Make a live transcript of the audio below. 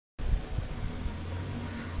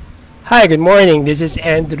Hi, good morning. This is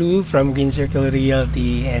Andrew from Green Circle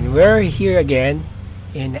Realty, and we're here again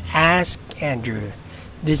in Ask Andrew.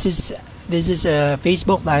 This is this is a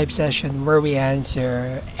Facebook Live session where we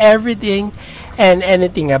answer everything and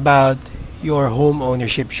anything about your home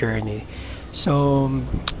ownership journey. So,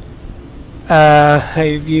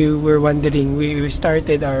 if you were wondering, we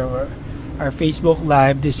started our Facebook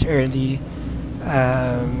Live this early,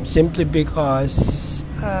 simply because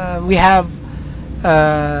we have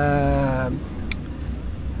uh,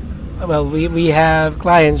 we have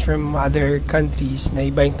clients from other countries na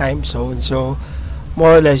ibang time zone. So,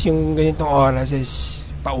 more or less, yung ganitong oras is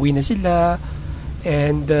pauwi na sila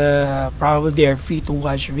and probably they are free to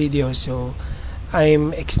watch videos. So,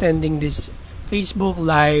 I'm extending this Facebook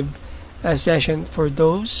Live session for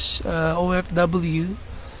those OFW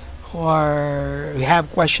who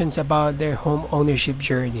have questions about their home ownership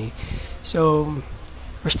journey. So,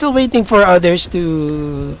 we're still waiting for others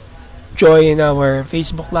to join our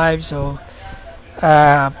Facebook Live. So,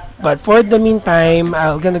 but for the meantime,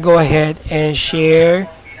 I'm gonna go ahead and share.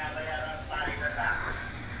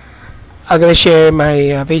 I'm gonna share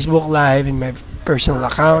my Facebook Live in my personal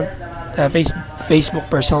account, Facebook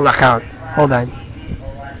personal account. Hold on.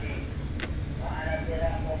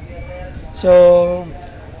 So,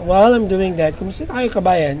 while I'm doing that, kumusta na kayo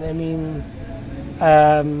kabayan? I mean,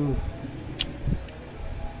 um,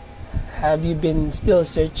 have you been still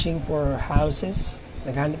searching for houses?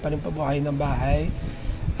 Naghanap pa rin pa ba kayo ng bahay?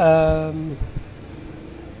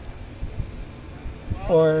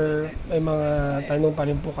 Or may mga tanong pa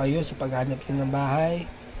rin po kayo sa paghanap nyo ng bahay?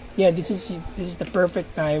 Yeah, this is the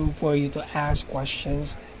perfect time for you to ask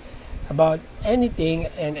questions about anything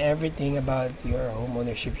and everything about your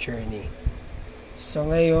homeownership journey. So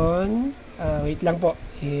ngayon, wait lang po.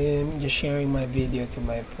 I'm just sharing my video to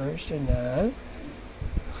my personal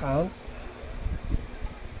account.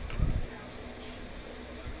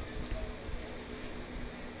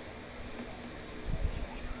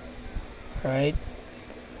 Alright,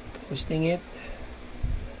 posting it.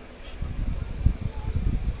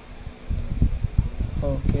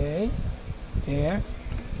 Okay, there.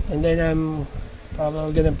 And then I'm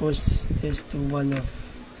probably gonna post this to one of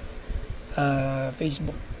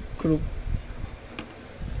Facebook group.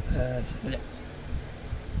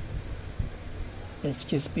 Let's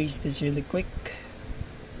just paste this really quick.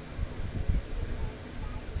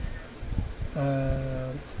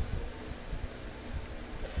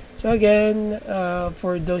 So again,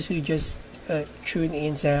 for those who just tune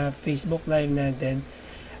in sa Facebook Live natin,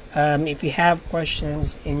 if you have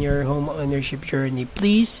questions in your home ownership journey,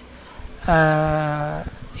 please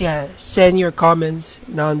send your comments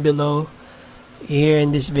down below here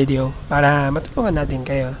in this video para matulungan natin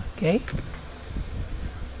kayo. Okay?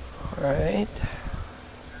 Alright.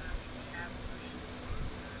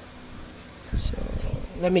 So,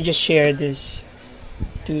 let me just share this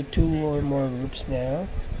to 2 or more groups now.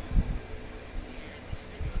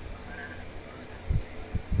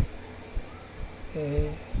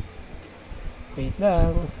 Okay. Wait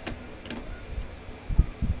lang.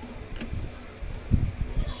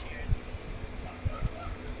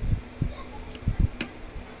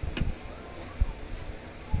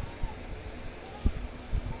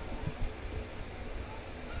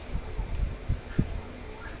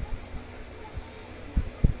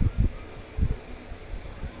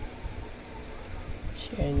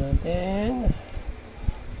 Share natin.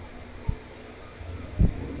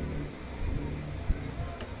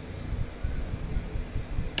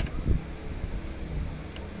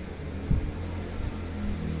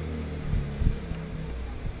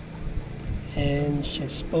 And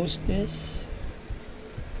just post this.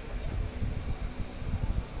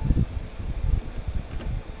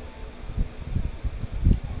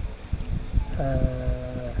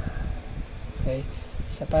 Okay.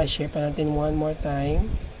 Isa pa, share pa natin one more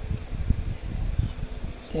time.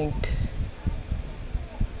 I think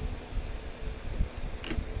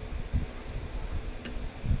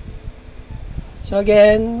so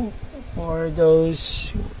again, for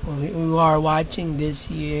those who are watching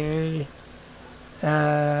this year,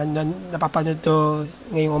 napapanood to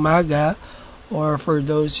ngayong umaga, or for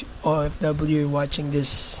those OFW watching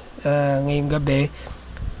this ngayong gabi,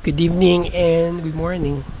 good evening and good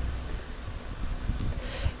morning.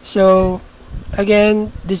 So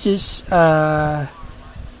again, this is our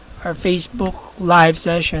Facebook Live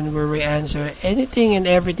session where we answer anything and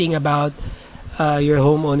everything about your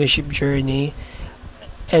home ownership journey.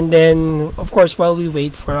 And then, of course, while we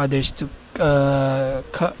wait for others to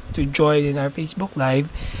join in our Facebook Live,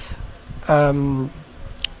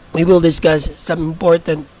 we will discuss some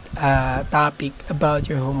important topic about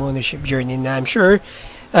your home ownership journey. Now, I'm sure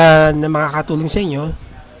na makakatulong sa inyo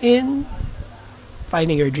in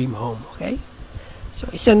finding your dream home. Okay? So,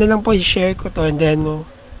 isa na lang po i-share ko to, and then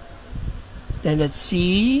let's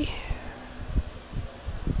see.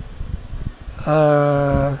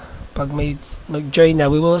 Pag mag-join na,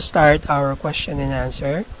 we will start our question and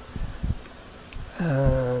answer.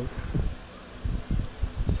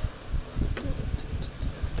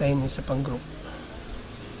 Tayo na sa pang-group.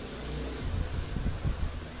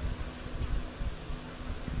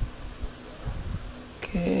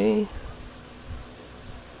 Okay.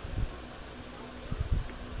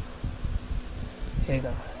 Here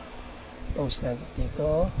na. Post natin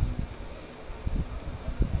dito.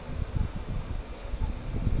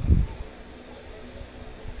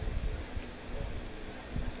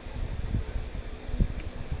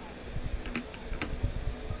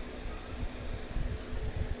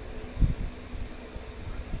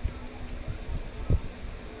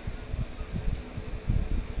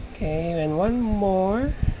 Okay, and one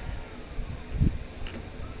more.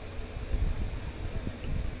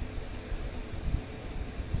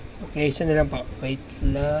 Okay, isa na lang po. Wait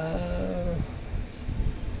lang.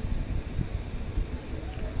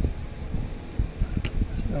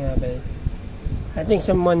 Sino nga ba? I think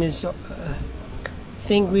someone is... I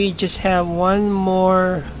think we just have one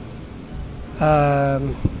more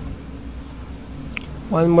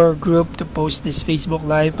group to post this Facebook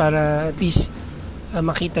Live para at least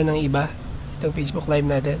makita ng iba itong Facebook Live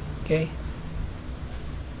natin. Okay?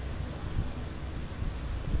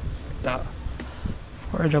 Ito.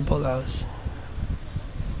 Affordable house.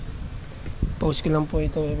 Post ko lang po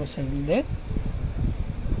ito masaglit.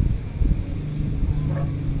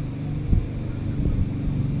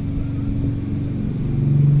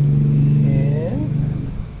 And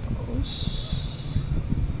post.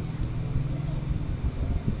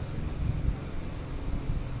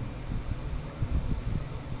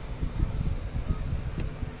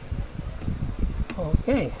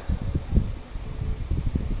 Okay.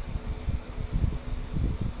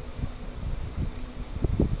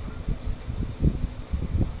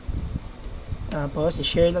 Tapos,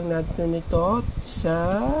 i-share lang natin ito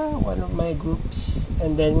sa one of my groups,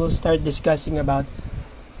 and then we'll start discussing about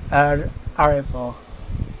our RFO.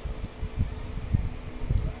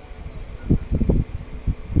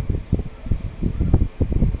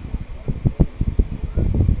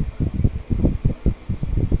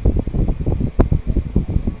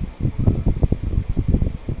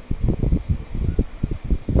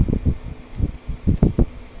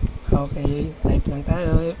 Okay, type lang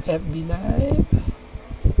tayo, FB Live.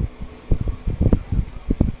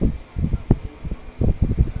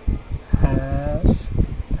 Ask.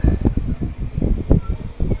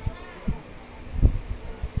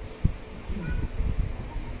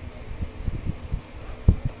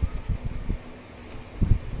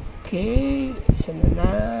 Okay, isa na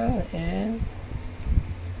lang, and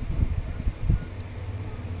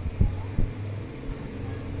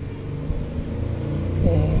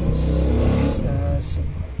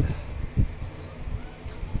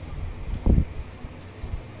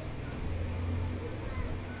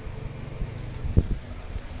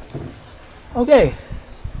okay.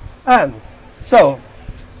 So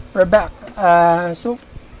we're back. So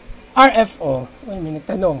RFO. Ay, may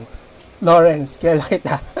nagtanong. Lawrence, kilala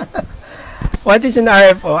kita. What is an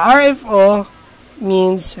RFO? RFO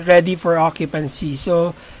means ready for occupancy.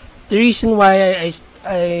 So the reason why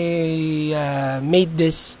I made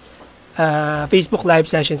this Facebook Live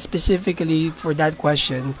session specifically for that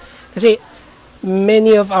question, kasi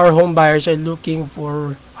many of our home buyers are looking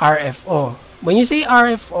for RFO. When you say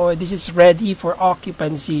RFO, this is ready for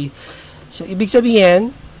occupancy. So, ibig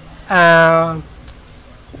sabihin,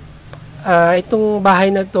 itong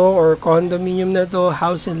bahay na to or condominium na to,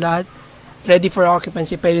 house and lot, ready for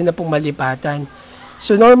occupancy, pwede na pong malipatan.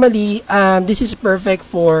 So, normally, this is perfect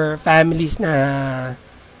for families na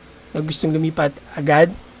gustong lumipat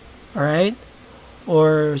agad. Alright?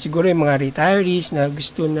 Or siguro yung mga retirees na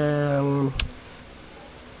gusto ng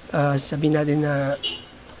sabihin natin na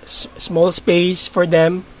small space for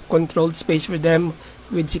them, controlled space for them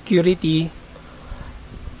with security,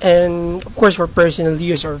 and of course for personal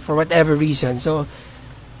use or for whatever reason. So,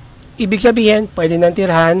 ibig sabihin, pwede nang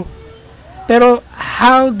tirhan. Pero,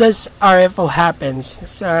 how does RFO happens?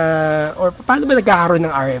 Or paano ba nagkakaroon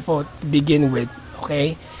ng RFO to begin with?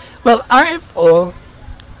 Okay? Well, RFO,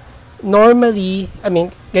 normally,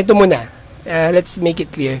 ganito muna. Let's make it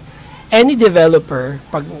clear. Any developer,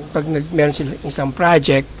 pag meron sila isang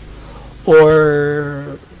project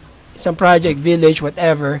or isang project, village,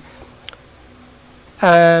 whatever,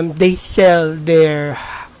 they sell their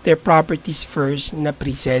properties first na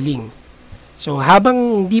pre-selling. So,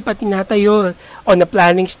 habang hindi pa tinatayo, on the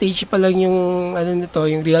planning stage pa lang yung,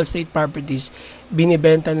 yung real estate properties,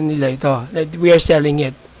 binibenta na nila ito. That we are selling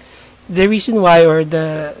it. The reason why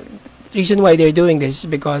they're doing this is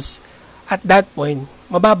because at that point,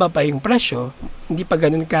 mababa pa yung presyo. Hindi pa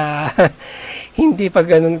ganun ka, hindi pa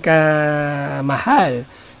ganun ka mahal.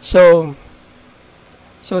 So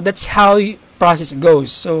that's how process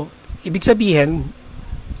goes. So, ibig sabihin,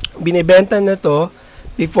 binibenta na to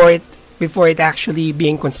before it actually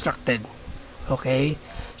being constructed. Okay?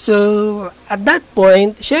 So, at that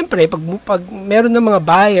point, syempre, pag meron ng mga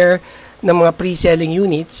buyer ng mga pre-selling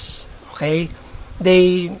units, okay,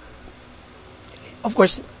 of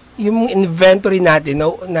course, yung inventory natin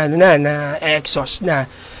na exhaust na.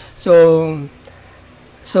 So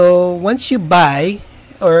once you buy,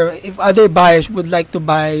 or if other buyers would like to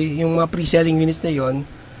buy yung mga pre-selling units na yon,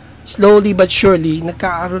 slowly but surely,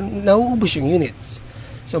 nauubos yung units.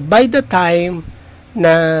 So, by the time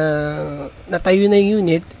na natayo na yung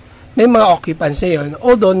unit, may mga occupants na yun.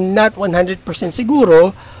 Although, not 100%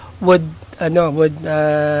 siguro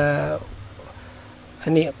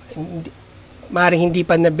maaaring hindi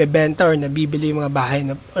pa nabebenta or nabibili yung mga bahay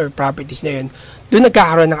or properties na yun. Doon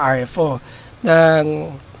nagkakaroon ng RFO.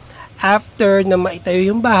 After na maitayo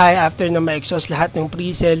yung bahay, after na ma-exhaust lahat ng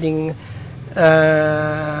pre-selling,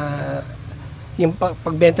 yung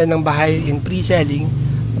pagbenta ng bahay in pre-selling,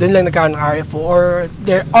 doon lang nagkakaroon ng RFO. Or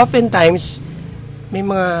there oftentimes may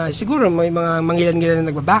mga mangilan-ngilan na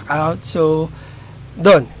nagba-back out. So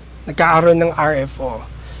doon nagkakaroon ng RFO.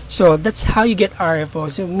 So that's how you get RFO.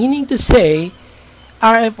 So meaning to say,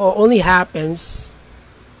 RFO only happens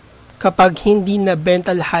kapag hindi nabenta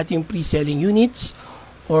lahat yung pre-selling units,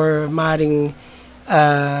 or maring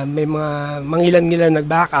may mga mangilan-ngilan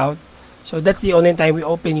nag-back out. So that's the only time we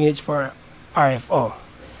open units for RFO.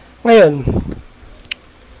 Ngayon,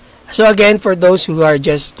 so again, for those who are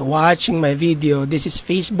just watching my video, this is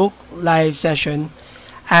Facebook live session,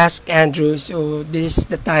 Ask Andrew. So this is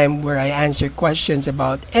the time where I answer questions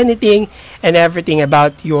about anything and everything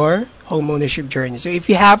about your home ownership journey. So if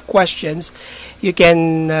you have questions, you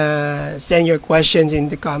can send your questions in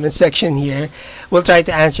the comment section here. We'll try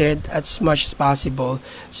to answer it as much as possible.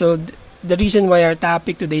 So the reason why our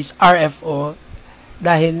topic today is RFO,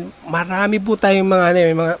 dahil marami tayong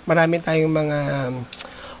mga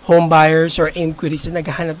home buyers or inquiries na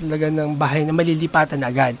naghahanap talaga ng bahay na malilipatan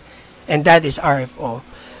agad, and that is RFO.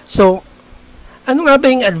 So ano nga ba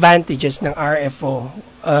yung advantages ng RFO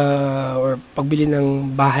or pagbili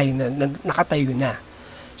ng bahay na nakatayo na?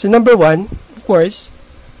 So number one, of course,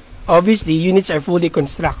 obviously, units are fully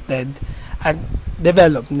constructed and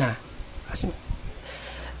developed na.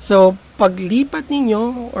 So, paglipat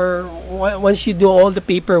ninyo, or once you do all the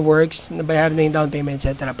paperwork, nabayaran na yung down payment,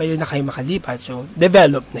 etc., pwede na kayo makalipat. So,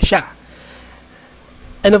 developed na siya.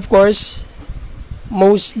 And of course,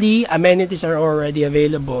 mostly, amenities are already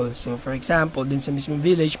available. So, for example, dun sa mismong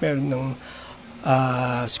village, meron ng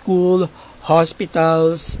school,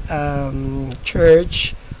 hospitals,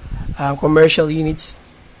 church, commercial units,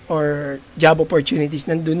 or job opportunities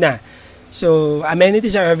nandun na. So,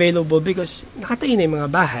 amenities are available because nakatayo na yung mga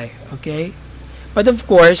bahay. Okay? But of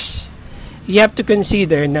course, you have to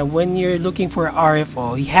consider na when you're looking for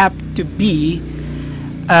RFO, you have to be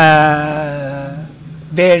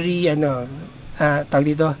very, you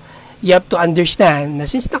have to understand na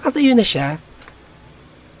since nakatayo na siya,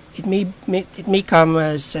 it may come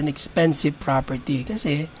as an expensive property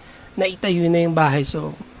kasi naitayo na yung bahay.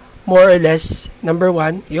 So, more or less, number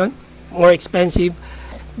one, yun, more expensive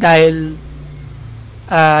dahil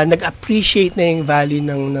nag-appreciate na yung value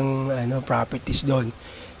ng properties doon.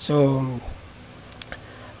 So,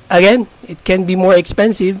 again, it can be more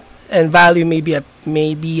expensive and value may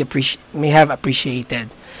have appreciated.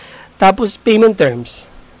 Tapos, payment terms.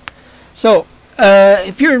 So,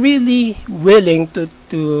 if you're really willing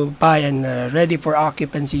to buy and ready for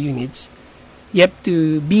occupancy units, you have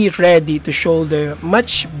to be ready to shoulder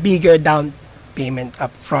much bigger down payment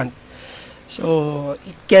up front. So,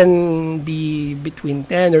 it can be between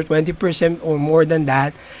 10 or 20% or more than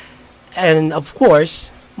that. And of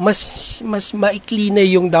course, mas maikli na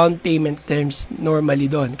yung down payment terms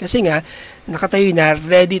normally doon. Kasi nga, nakatayo na,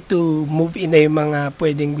 ready to move in na yung mga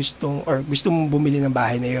gustong bumili ng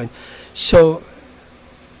bahay na yon. So,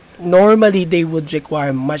 normally, they would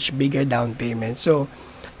require much bigger down payment. So,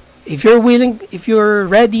 if you're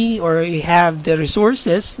ready or you have the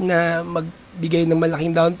resources na magbigay ng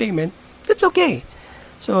malaking down payment, that's okay.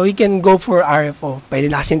 So, you can go for RFO. Pwede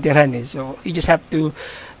na kasing tirahan eh. So, you just have to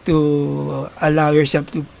allow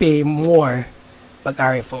yourself to pay more pag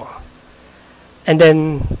RFO. And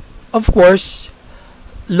then, of course,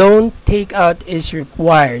 loan takeout is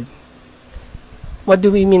required. What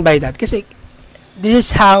do we mean by that? Kasi this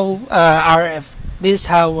is how this is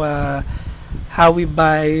how we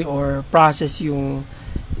buy or process yung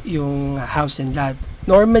house and lot.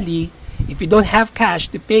 Normally, if we don't have cash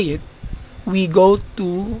to pay it, we go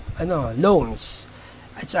to loans.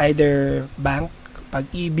 It's either bank,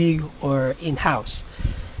 pag-ibig, or in-house.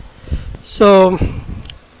 So,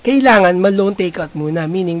 kailangan ma-loan takeout muna,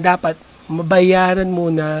 meaning dapat mabayaran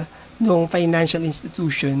muna ng financial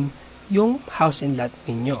institution yung house and lot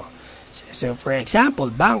ninyo. So for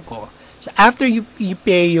example, bangko. So after you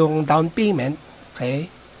pay yung down payment, okay,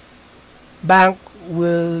 bank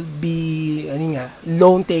will be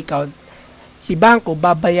loan takeout. Si bangko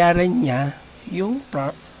babayaran niya yung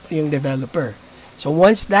developer. So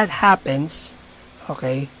once that happens,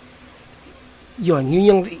 okay, yun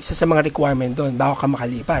yung isa sa mga requirement doon bago ka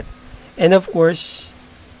makalipat. And of course,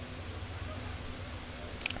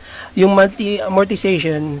 yung monthly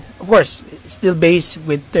amortization, of course, still based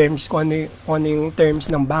with terms, kung ano yung terms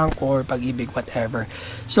ng bangko or pag-ibig, whatever.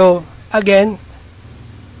 So, again,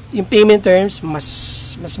 yung payment terms,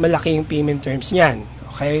 mas malaki yung payment terms niyan.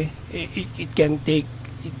 Okay? It can take,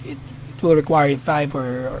 it will require 5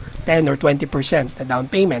 or 10 or 20% na down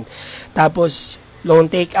payment. Tapos, loan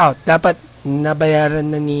takeout. Dapat nabayaran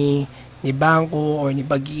na ni bangko or ni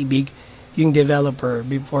pag-ibig yung developer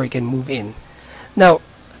before you can move in. Now,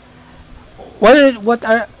 what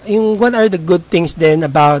are the good things then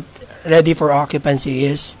about ready for occupancy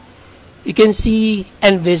is you can see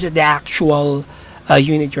and visit the actual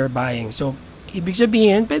unit you're buying. So, ibig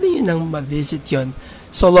sabihin, pwede yun nang ma-visit yun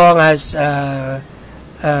so long as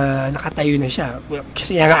nakatayo na siya. Well,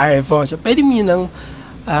 kasi yung RFO. So, pwede mo yun nang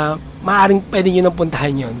maaaring pwede nyo nang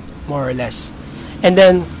puntahan yun, more or less. And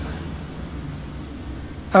then,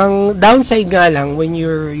 ang downside nga lang when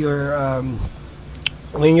you're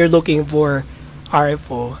looking for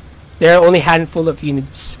RFO, there are only handful of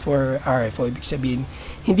units for RFO. Ibig sabihin,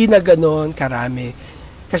 hindi na ganoon karami.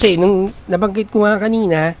 Kasi nung nabanggit ko nga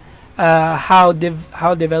kanina, how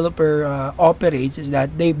developer operates is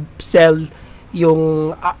that they sell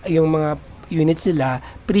yung mga units nila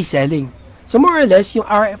pre-selling. So more or less, yung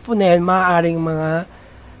RFO na yan, maaaring mga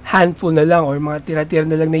handful na lang or mga tira-tira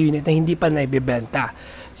na lang na unit na hindi pa naibibenta.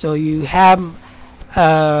 So you have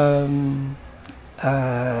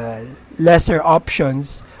lesser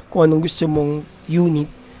options kung anong gusto mong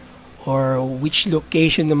unit or which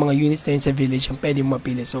location ng mga units na yun sa village ang pwede mong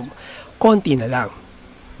mapili. So, konti na lang.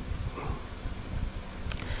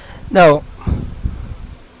 Now,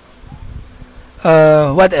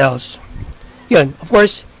 what else? Yun, of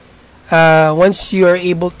course, once you're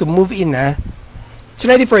able to move in na, it's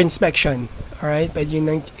ready for inspection. Alright? Pwede yun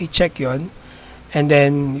nang i-check yun. And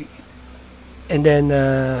then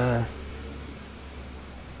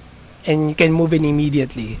and you can move in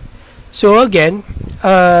immediately. So again,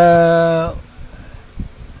 the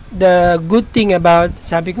good thing about,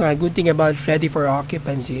 sabi ko nga, good thing about ready for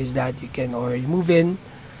occupancy is that you can already move in,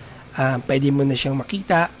 pwede mo na siyang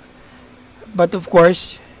makita, but of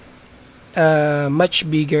course, much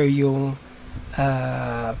bigger yung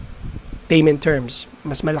payment terms.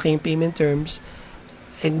 Mas malaki yung payment terms,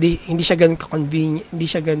 hindi siya ganun ka-convenient, hindi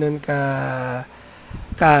siya ganun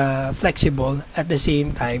ka-flexible. At the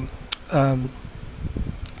same time,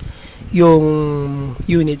 yung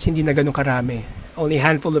units hindi na ganun karami. Only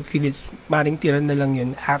handful of units, maring tira na lang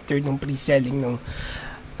yun after nung pre-selling ng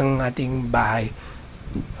ating bahay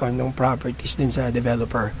or ng properties din sa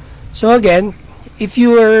developer. So again, if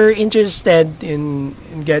you are interested in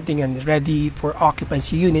getting ready for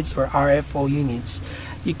occupancy units or RFO units,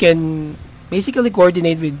 you can basically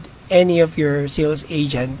coordinate with any of your sales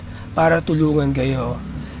agent para tulungan kayo.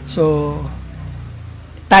 So,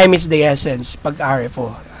 time is the essence pag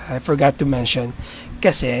RFO. I forgot to mention.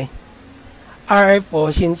 Kasi,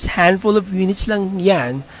 RFO, since handful of units lang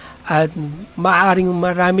yan, at maaaring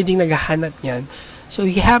marami ding naghahanap yan, so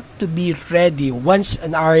you have to be ready once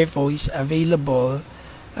an RFO is available.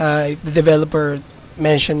 If the developer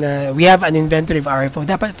mentioned na we have an inventory of RFO,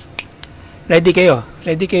 dapat ready kayo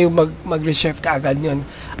mag-reserve kaagad yun.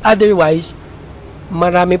 Otherwise,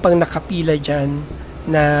 marami pang nakapila dyan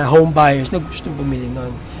na home buyers na gustong bumili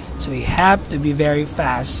nun. So you have to be very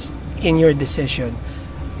fast in your decision.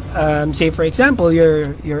 Say for example,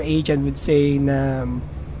 your agent would say na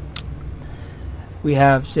we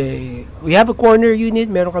have a corner unit,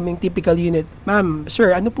 meron kaming typical unit. Ma'am,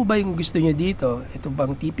 sir, ano po ba yung gusto niyo dito? Ito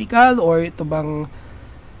bang typical or ito bang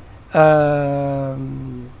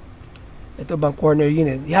corner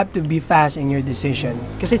unit? You have to be fast in your decision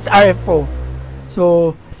kasi it's RFO.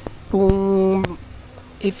 So, kung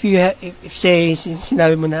if you if say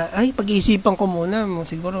sinabi mo na, ay, pag-iisipan ko muna,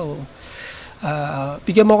 siguro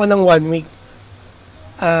bigyan mo ko ng 1 week,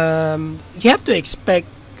 you have to expect,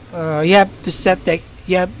 you have to set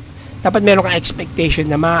dapat meron kang expectation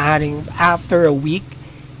na maaaring after a week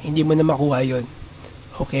hindi mo na makuha yon.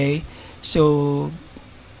 Okay, so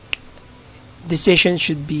decision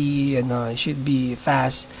should be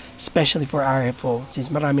fast, especially for RFO since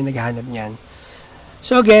marami naghahanap niyan.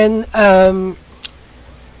 So again,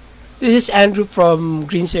 this is Andrew from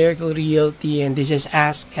Green Circle Realty, and this is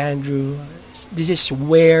Ask Andrew. This is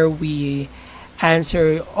where we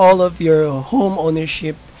answer all of your home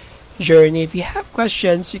ownership journey. If you have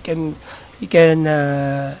questions, you can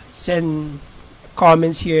send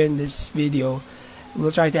comments here in this video. We'll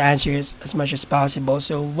try to answer as much as possible.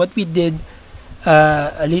 So what we did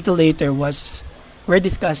a little later was we're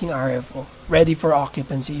discussing RFO, ready for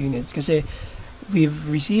occupancy units, kasi we've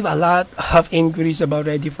received a lot of inquiries about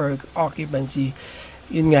ready for occupancy.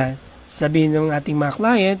 Yun nga, sabihin ng ating mga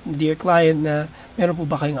client, dear client, na meron po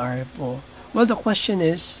ba kayong RFO? Well, the question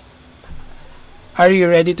is, are you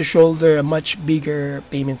ready to shoulder a much bigger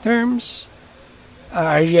payment terms?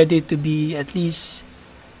 Are you ready to be at least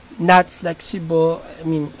not flexible? I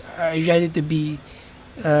mean, are you ready to be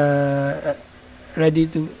ready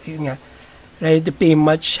to pay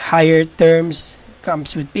much higher terms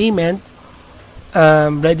comes with payment?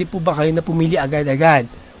 Ready po ba kayo na pumili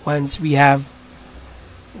agad-agad once we have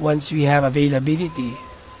availability?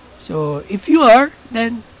 So if you are,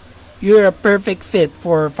 then you're a perfect fit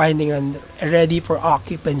for finding a ready for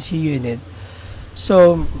occupancy unit.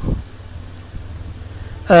 So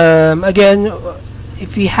again,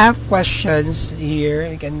 if you have questions here,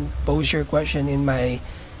 you can post your question in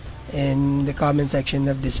the comment section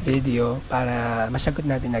of this video para masagot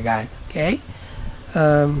natin agad. Okay?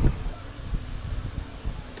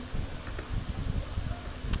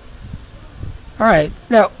 Alright,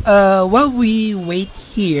 now, while we wait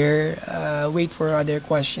here, wait for other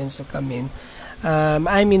questions to come in,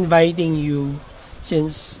 I'm inviting you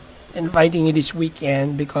this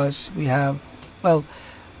weekend because we have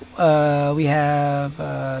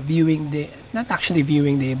viewing day, not actually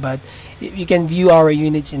viewing day, but you can view our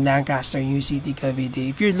units in Lancaster, UCT, Cavite.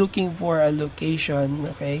 If you're looking for a location,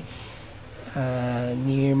 okay,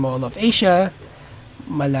 near Mall of Asia,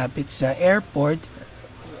 malapit sa airport,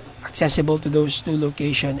 accessible to those two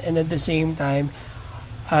locations, and at the same time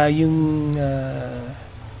yung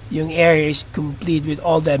area is complete with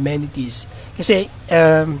all the amenities. Kasi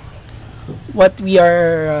what we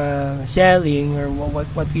are selling, or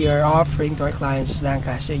what we are offering to our clients,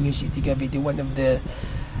 Lancaster and UCT Cavite, one of the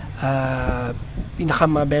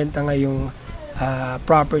pinakamabenta ngayong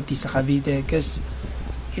property sa Cavite, because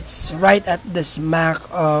it's right at the smack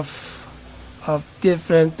of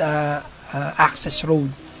different access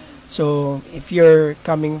road. So if you're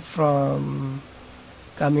coming from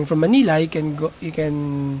Manila, you can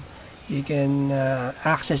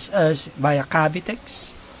access us via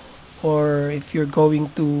Cavitex, or if you're going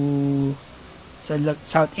to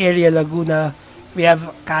South area Laguna, we have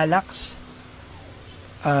Calax.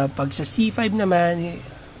 Pag sa C5 naman,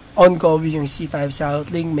 ongoing yung C5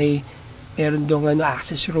 South Link, meron doon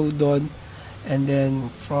access road doon. And then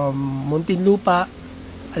from Muntinlupa,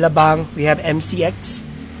 Alabang, we have MCX.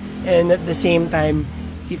 And at the same time,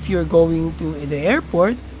 if you're going to the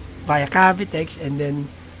airport via Cavitex and then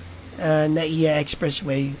NAIA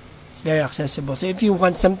Expressway, it's very accessible. So if you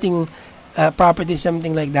want something, property,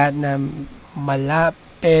 something like that na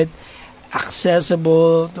malapit,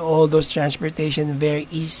 accessible to all those transportation, very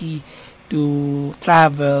easy to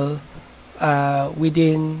travel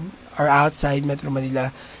within or outside Metro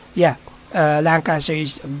Manila, Lancaster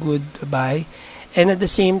is a good buy. And at the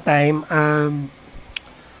same time,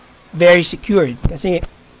 very secured kasi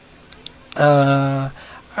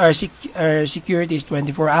our security is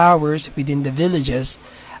 24 hours within the villages.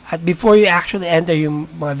 At before you actually enter yung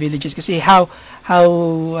mga villages, kasi how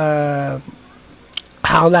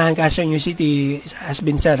Lancaster New City has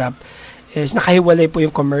been set up is nakahiwalay po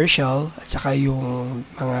yung commercial at saka yung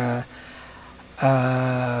mga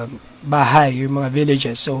bahay, yung mga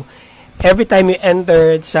villages. So every time you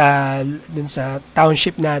enter dun sa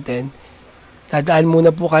township natin, dadaan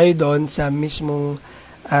muna po kayo doon sa mismong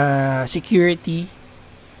security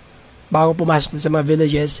bago pumasok sa mga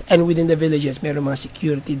villages, and within the villages meron mga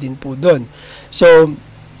security din po doon. So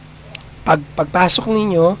pagpasok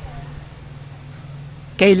ninyo,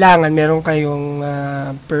 kailangan meron kayong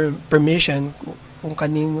permission kung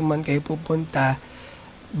kanino man kayo pupunta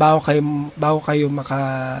bago kayo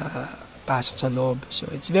makapasok sa loob. So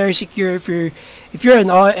it's very secure. If you're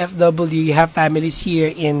an OFW, you have families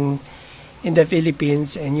here in in the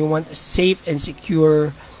Philippines and you want a safe and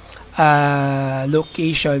secure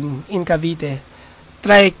location in Cavite,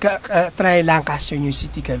 try Lancaster, New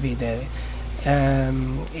City, Cavite.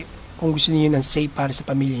 Kung gusto niyo ng safe para sa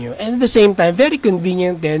pamilya niyo. And at the same time, very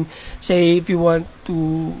convenient din. Say, if you want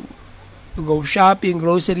to go shopping,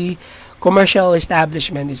 grocery, commercial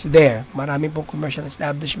establishment is there. Marami pong commercial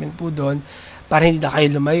establishment po doon para hindi na kayo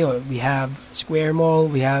lumayo. We have Square Mall,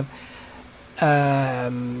 we have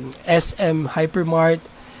SM Hypermart,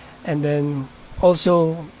 and then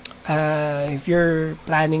also, if you're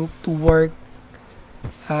planning to work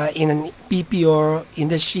in an PPO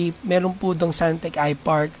industry, meron po dong Santec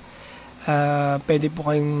iPark. Pwede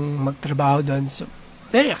po kayong magtrabaho doon. So,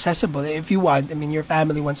 very accessible if you want. I mean, your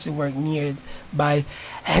family wants to work nearby.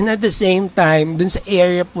 And at the same time, dun sa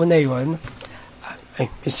area po na yun,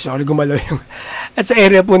 sorry, gumalaw yung, at sa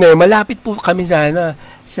area po na yun, malapit po kami sana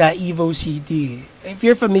sa Evo City. If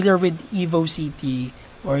you're familiar with Evo City,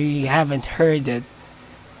 or you haven't heard it,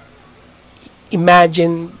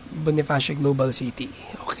 imagine Bonifacio Global City.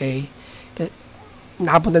 Okay?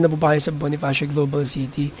 Nakapunta na po ba kayo sa Bonifacio Global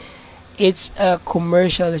City? It's a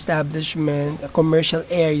commercial establishment, a commercial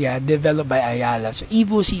area developed by Ayala. So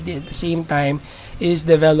Evo City at the same time is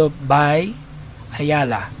developed by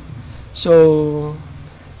Ayala. So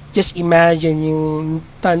just imagine yung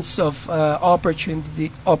tons of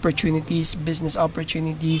opportunities, business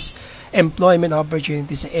opportunities, employment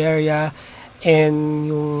opportunities sa area, and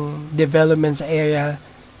yung development sa area.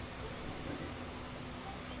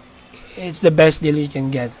 It's the best deal you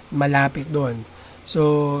can get. Malapit doon.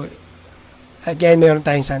 So again, meron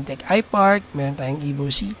tayong Santec iPark, meron tayong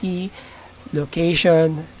Evo City,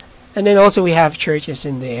 location, and then also we have churches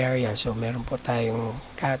in the area. So meron po tayong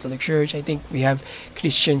Catholic Church. I think we have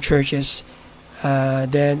Christian churches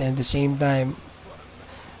then, and at the same time,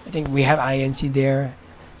 I think we have INC there.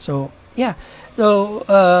 So yeah, so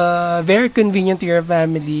very convenient to your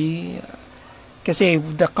family. Kasi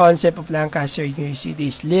the concept of Lancaster University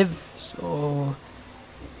is live. So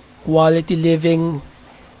quality living.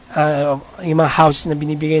 Yung mga house na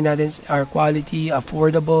binibigay natin are quality,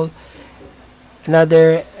 affordable.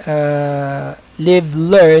 Another, live,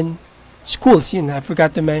 learn, schools, yun, I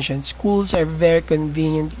forgot to mention, schools are very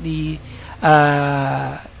conveniently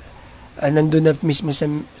nandun na mismo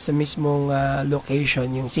sa mismong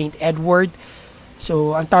location, yung St. Edward.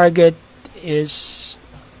 So, ang target is,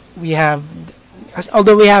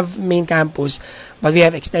 although we have main campus, but we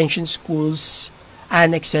have extension schools,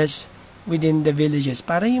 annexes, within the villages,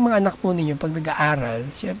 para yung mga anak po ninyo pag nag-aaral,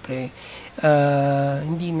 siyempre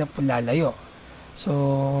hindi na po lalayo. So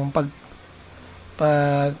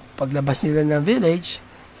paglabas nila ng village,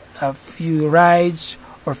 a few rides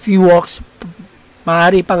or few walks,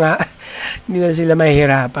 maaari pa nga hindi na sila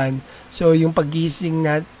mahihirapan. So yung pagising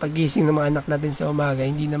ng mga anak natin sa umaga,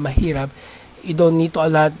 hindi na mahirap. You don't need to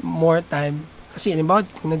allot more time kasi halimbawa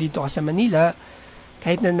kung nandito ka sa Manila,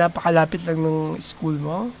 kahit na napakalapit lang ng school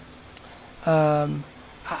mo,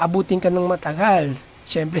 aabutin ka ng matagal,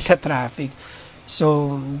 syempre sa traffic.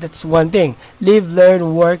 So that's one thing. Live,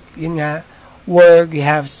 learn, work. Yun nga, work. You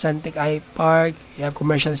have Santec iPark, you have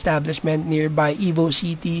commercial establishment nearby Evo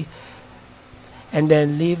City, and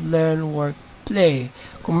then live, learn, work, play.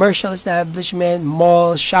 Commercial establishment,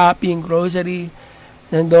 mall, shopping, grocery,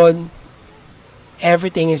 nandun.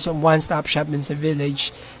 Everything is a one-stop shop dun sa village,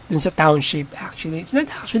 dun sa township. Actually, it's not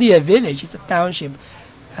actually a village, it's a township.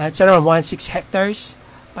 It's around 1.6 hectares.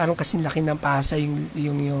 Parang kasing laki ng Pasay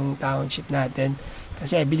yung township natin.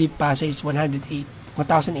 Kasi I believe Pasay is 1,800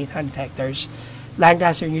 hectares.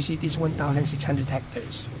 Lancaster New City is 1,600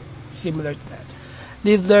 hectares. Similar to that.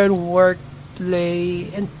 Live, learn, work, play,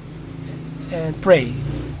 and pray.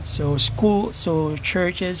 So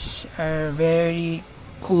churches are very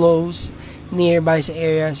close, nearby sa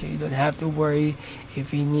area, so you don't have to worry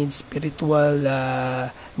if you need spiritual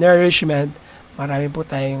nourishment. Marami po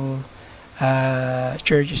tayong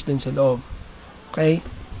churches dun sa loob. Okay?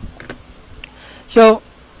 So,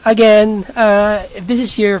 again, if this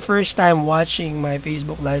is your first time watching my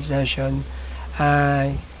Facebook live session,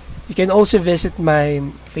 you can also visit my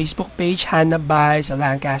Facebook page, Hanabishi sa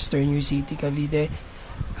Lancaster, New City, Cavite.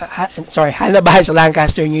 Hanabishi sa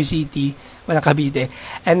Lancaster, New City, walang Cavite.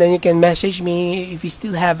 And then you can message me if you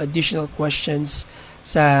still have additional questions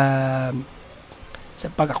sa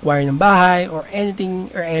pag-acquire ng bahay or anything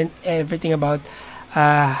or everything about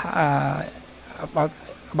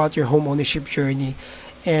your home ownership journey.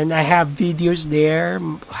 And I have videos there,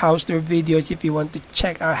 house tour videos. If you want to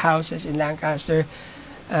check our houses in Lancaster,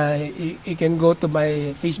 you can go to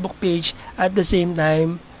my Facebook page. At the same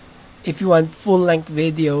time, if you want full-length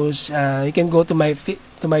videos, you can go to my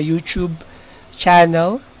YouTube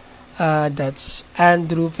channel. That's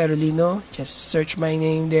Andrew Ferolino. Just search my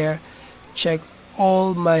name there. Check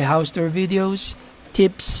all my house tour videos,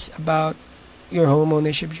 tips about your home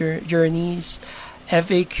ownership journeys,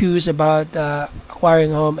 FAQs about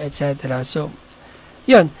acquiring home, etc. So,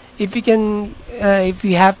 yun. If you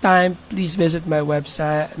have time, please visit my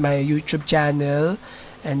website, my YouTube channel,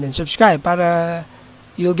 and then subscribe para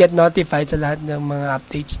you'll get notified sa lahat ng mga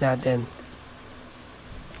updates natin.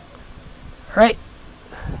 Alright.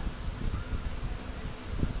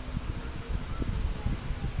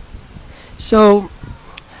 So,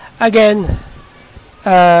 again,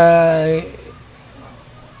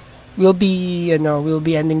 we'll be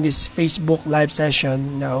ending this Facebook live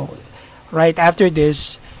session now. Right after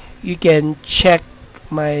this, you can check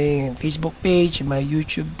my Facebook page, my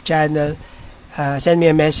YouTube channel, send me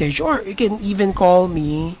a message, or you can even call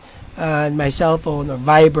me on my cell phone or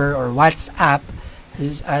Viber or WhatsApp. This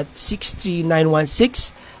is at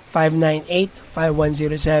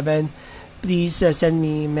 63916-598-5107. Please send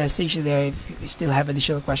me a message there if you still have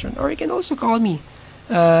additional questions, or you can also call me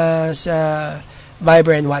sa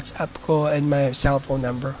Viber and WhatsApp ko and my cell phone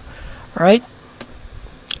number. Alright?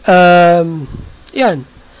 Yan.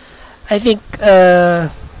 I think,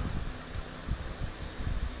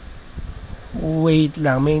 wait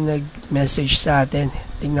lang, may nag-message sa atin.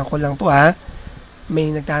 Tingnan ko lang po ha.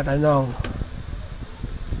 May nagtatanong.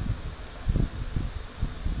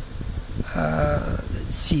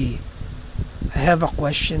 Let's see. I have a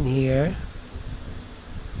question here.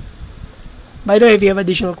 By the way, if you have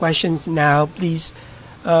additional questions now, please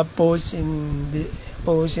post in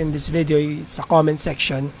this video sa comment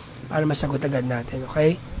section para masagot agad natin,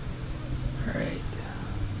 okay? Alright.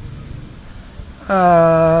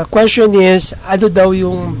 Question is, ano daw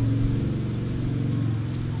yung...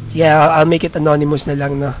 Yeah, I'll make it anonymous na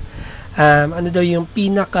lang, no? Ano daw yung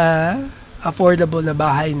pinaka-affordable na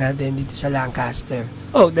bahay natin dito sa Lancaster?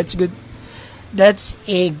 Oh, that's good. That's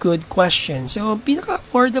a good question. So,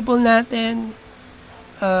 pinaka-affordable natin,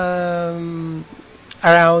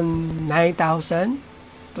 around 9,000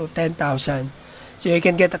 to 10,000. So, you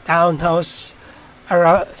can get a townhouse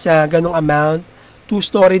around, sa ganong amount.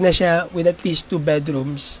 2-story na siya with at least 2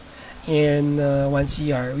 bedrooms and 1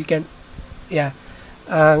 CR. We can, yeah.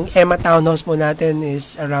 Ang Emma townhouse po natin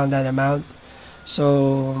is around that amount.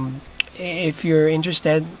 So, if you're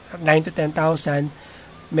interested, 9 to 10,000,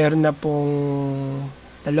 meron na pong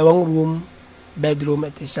 2 room, bedroom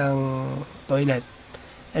at isang toilet.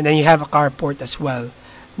 And then you have a carport as well.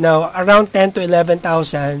 Now, around 10 to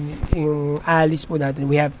 11,000, yung alis po natin,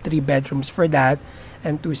 we have 3 bedrooms for that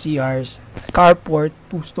and 2 CRs. Carport,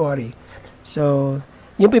 2-story. So,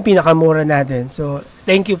 yun po yung pinakamura natin. So,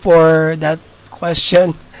 thank you for that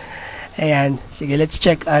question. Ayan. Sige, let's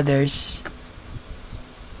check others.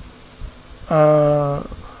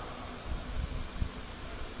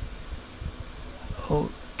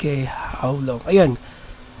 Okay, how long? Ayun.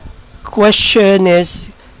 Question is,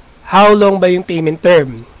 how long ba yung payment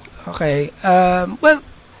term? Okay. Well,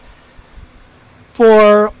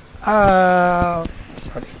 for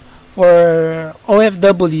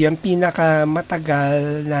OFW, ang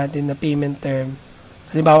pinaka-matagal natin na payment term,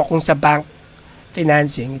 halimbawa kung sa bank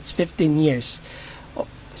financing, it's 15 years.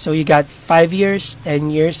 So, you got 5 years, 10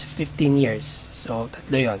 years, 15 years. So,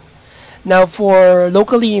 tatlo yun. Now, for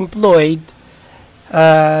locally employed,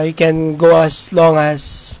 you can go as long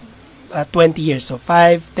as 20 years. So,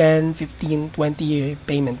 5, 10, 15, 20-year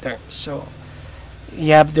payment terms. So,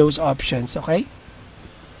 you have those options, okay?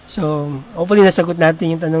 So, hopefully nasagot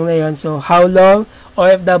natin yung tanong na yun. So, how long?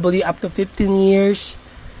 OFW up to 15 years.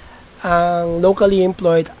 Locally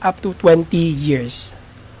employed up to 20 years.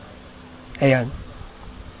 Ayan.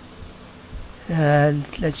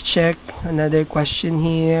 Let's check another question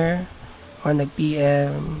here. O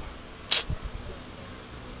nag-PM.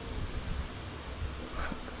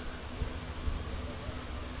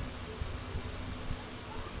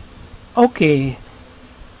 Okay.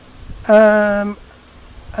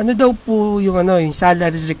 Ano daw po yung yung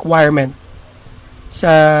salary requirement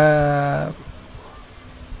sa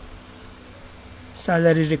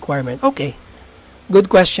salary requirement? Okay. Good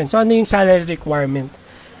question. So ano yung salary requirement?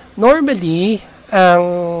 Normally,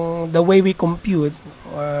 the way we compute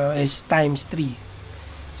is times 3.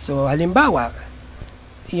 So halimbawa,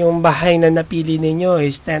 yung bahay na napili ninyo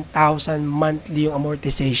is 10,000 monthly yung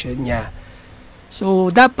amortization niya.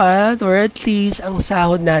 So, dapat, or at least, ang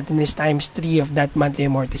sahod natin is times 3 of that monthly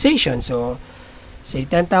amortization. So, say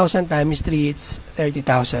 10,000 times 3, it's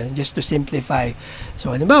 30,000, just to simplify.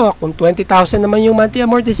 So, halimbawa, kung 20,000 naman yung monthly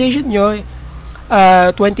amortization nyo,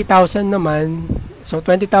 20,000 naman, so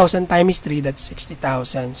 20,000 times 3, that's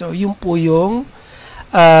 60,000. So, yun po yung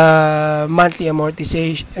monthly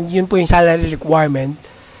amortization, and yun po yung salary requirement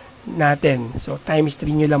natin. So, times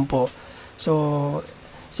 3 nyo lang po.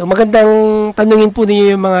 So magandang tanungin po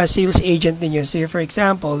niyo yung mga sales agent niyo. Say, for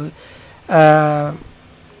example,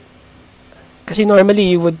 kasi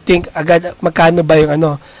normally you would think agad magkano ba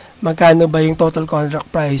yung total contract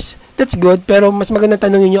price. That's good, pero mas magandang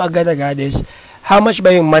tanungin niyo agad-agad is how much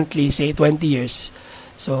ba yung monthly, say 20 years.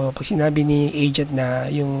 So pag sinabi ni agent na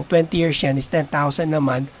yung 20 years yan is 10,000 a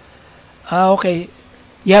month, okay,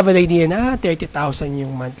 you have an idea na 30,000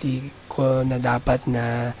 yung monthly ko na dapat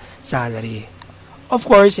na salary. Of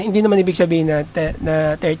course, hindi naman ibig sabihin na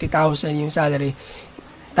 30,000 yung salary,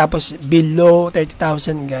 tapos below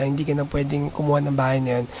 30,000 ka, hindi ka na pwedeng kumuha ng bahay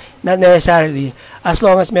na yun. Not necessarily. As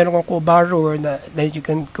long as meron kang co-borrower that you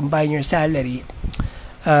can combine your salary,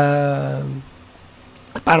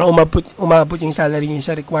 para umabot yung salary niyo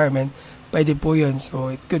sa requirement, pwede po yun. So,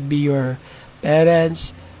 it could be your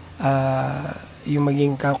parents, yung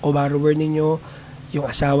maging co-borrower ninyo, yung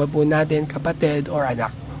asawa po natin, kapatid, or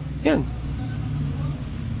anak. Yan.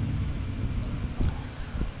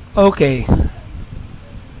 Okay.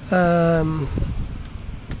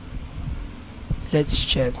 Let's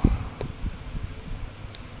check.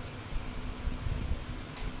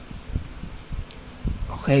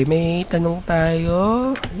 Okay, may tanong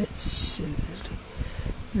tayo.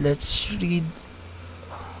 Let's read.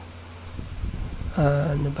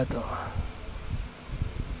 Ano ba to?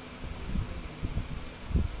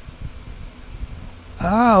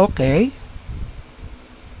 Okay.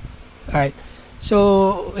 Alright.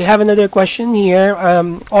 So, we have another question here.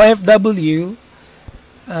 OFW,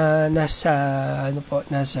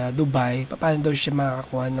 nasa Dubai. Paano daw siya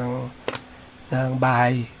makakakuha ng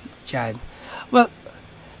bahay dyan? Well,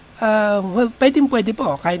 pwede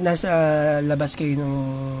po. Kahit nasa labas kayo ng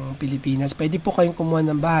Pilipinas, pwede po kayong kumuha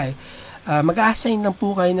ng bahay. Mag-a-assign lang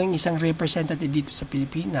po kayo ng isang representative dito sa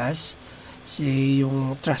Pilipinas. Say,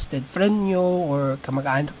 yung trusted friend nyo, or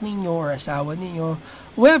kamag-anak ninyo, or asawa ninyo,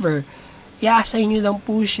 whoever. I-assign nyo lang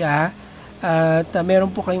po siya, at meron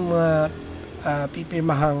po kayong mga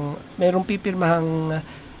pipirmahang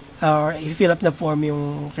or i-fill up na form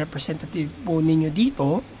yung representative po ninyo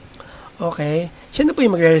dito. Okay? Siya na po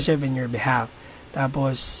yung magre-reserve in your behalf.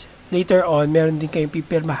 Tapos, later on, meron din kayong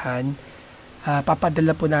pipirmahan,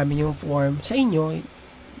 papadala po namin yung form sa inyo,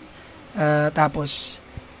 tapos,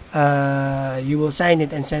 you will sign it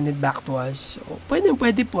and send it back to us. So, pwede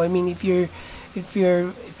po. I mean, if you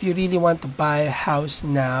really want to buy a house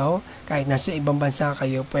now, kahit nasa ibang bansa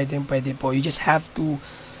kayo, pwede po. You just have to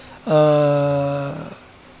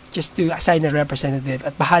assign a representative,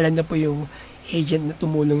 at bahala na po yung agent na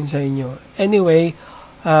tumulong sa inyo. Anyway,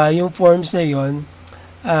 yung forms na yon,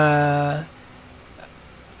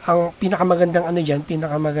 ang pinakamagandang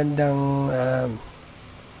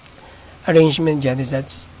arrangement dyan is that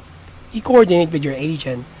i-coordinate with your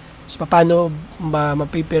agent. So, paano ba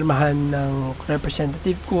mapipirmahan ng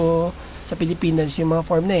representative ko sa Pilipinas yung mga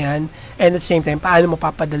form na yan, and at the same time, paano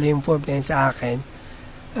mapapadala yung form na yan sa akin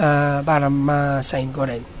para ma-sign ko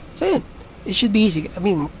rin. So, yun. It should be easy. I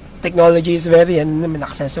mean, technology is very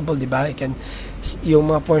accessible, di ba?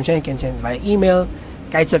 Yung mga forms na yan, you can send via email.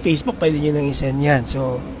 Kahit sa Facebook, pwede nyo nang i-send yan.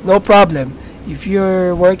 So, no problem. If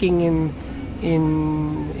you're working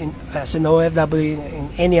as an OFW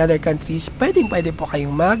in any other countries, pwede po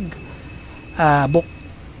kayong book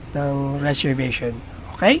ng reservation.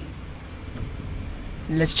 Okay?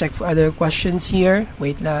 Let's check for other questions here.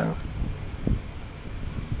 Wait lang.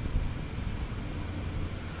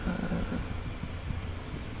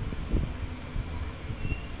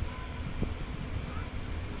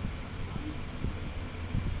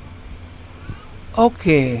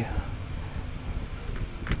 Okay.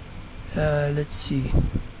 Let's see.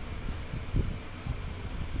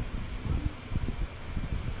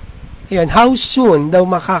 Ayan, how soon daw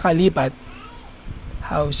makakalipat?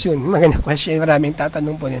 How soon? Magandang question. Maraming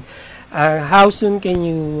tatanong po yan. How soon can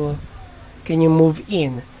you move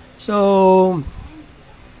in? So,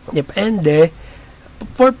 depende.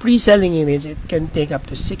 For pre-selling units, it can take up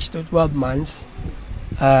to 6 to 12 months.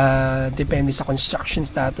 Depende sa construction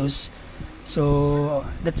status. So,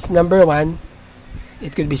 that's number one.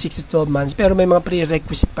 It could be 6 to 12 months. Pero may mga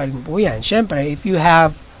prerequisite pa rin po yan. Siyempre, if you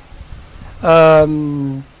have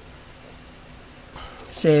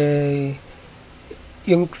say,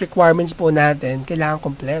 yung requirements po natin, kailangan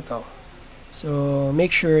kompleto. So, make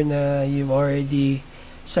sure na you've already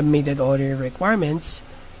submitted all your requirements,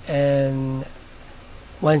 and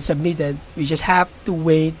once submitted, we just have to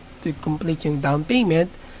wait to complete yung down payment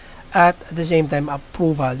at the same time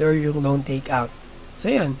approval or yung loan takeout. So,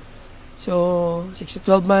 yun. So, 6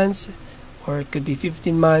 to 12 months, or it could be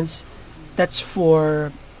 15 months. That's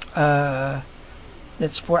for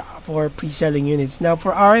pre-selling units. Now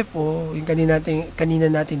for RFO, yung kanina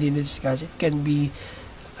natin din-discuss, it can be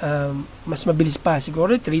mas mabilis pa,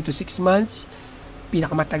 siguro 3 to 6 months,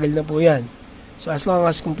 pinakamatagal na po yan. So as long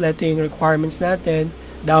as kompleto yung requirements natin,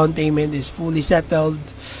 down payment is fully settled,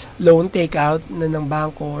 loan takeout na ng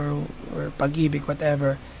bangko or Pag-ibig,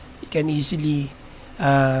 whatever, you can easily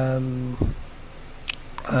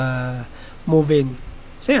move in.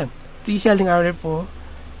 So yan, pre-selling RFO,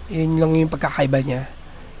 yun lang yung pagkakaiba niya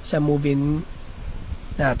sa move-in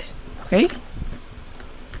natin. Okay?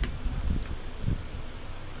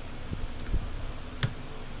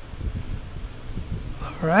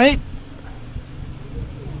 Alright.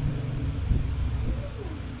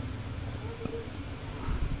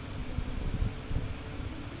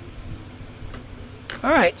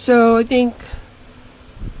 Alright, so I think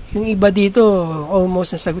yung iba dito,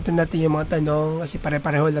 almost nasagutan natin yung mga tanong kasi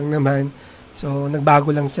pare-pareho lang naman. So,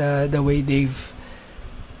 nagbago lang sa the way they've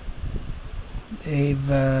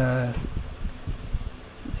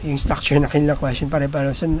yung structure na kanilang question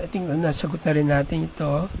pare-pareho. So, I think nasagot na rin natin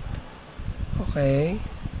ito. Okay.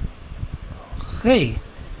 Okay.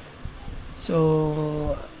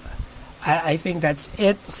 So, I think that's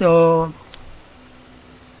it. So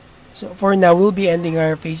for now, we'll be ending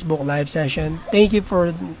our Facebook live session. Thank you for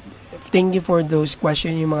those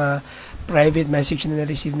questions, yung mga private message na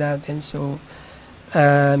na-receive natin. So,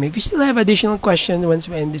 if you still have additional questions once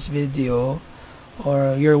we end this video,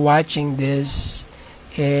 or you're watching this,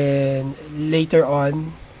 and later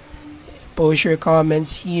on, post your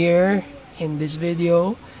comments here in this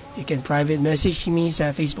video. You can private message me sa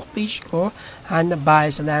Facebook page ko,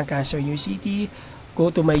 Hanabishi sa Lancaster, New City. Go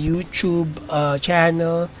to my YouTube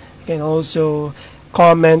channel. You can also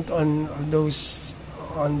comment on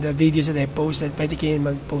the videos that I posted. Pwede kayo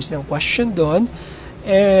mag-post ng question doon.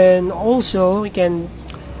 And also, you can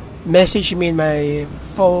message me in my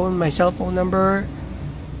cell phone number,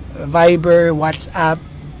 Viber, WhatsApp.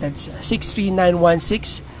 That's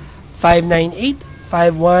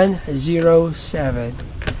 63916-598-5107.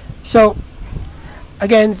 So,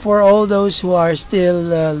 again, for all those who are still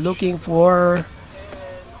looking for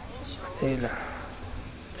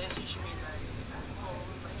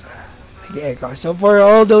so for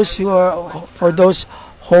all those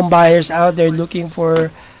home buyers out there looking for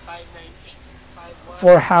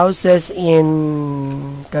houses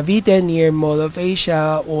in Cavite near Mall of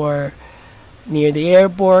Asia or near the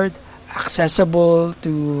airport, accessible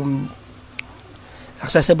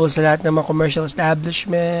sa lahat ng mga commercial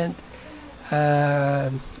establishment,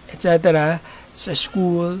 etc., sa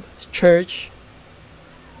school, church,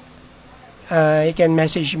 you can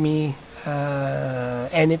message me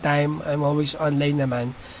anytime. I'm always online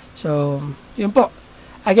naman. So, yun po.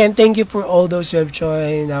 Again, thank you for all those who have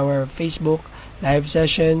joined our Facebook live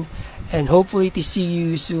session, and hopefully to see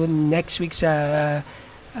you soon next week sa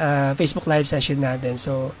Facebook live session natin.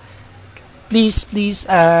 So, please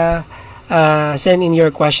send in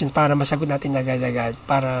your questions para masagot natin agad-agad,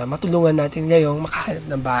 para matulungan natin ngayong makahanap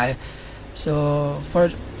ng bahay. So,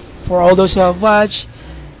 for all those who have watched,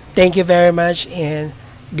 thank you very much, and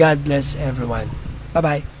God bless everyone.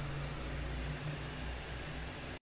 Bye-bye.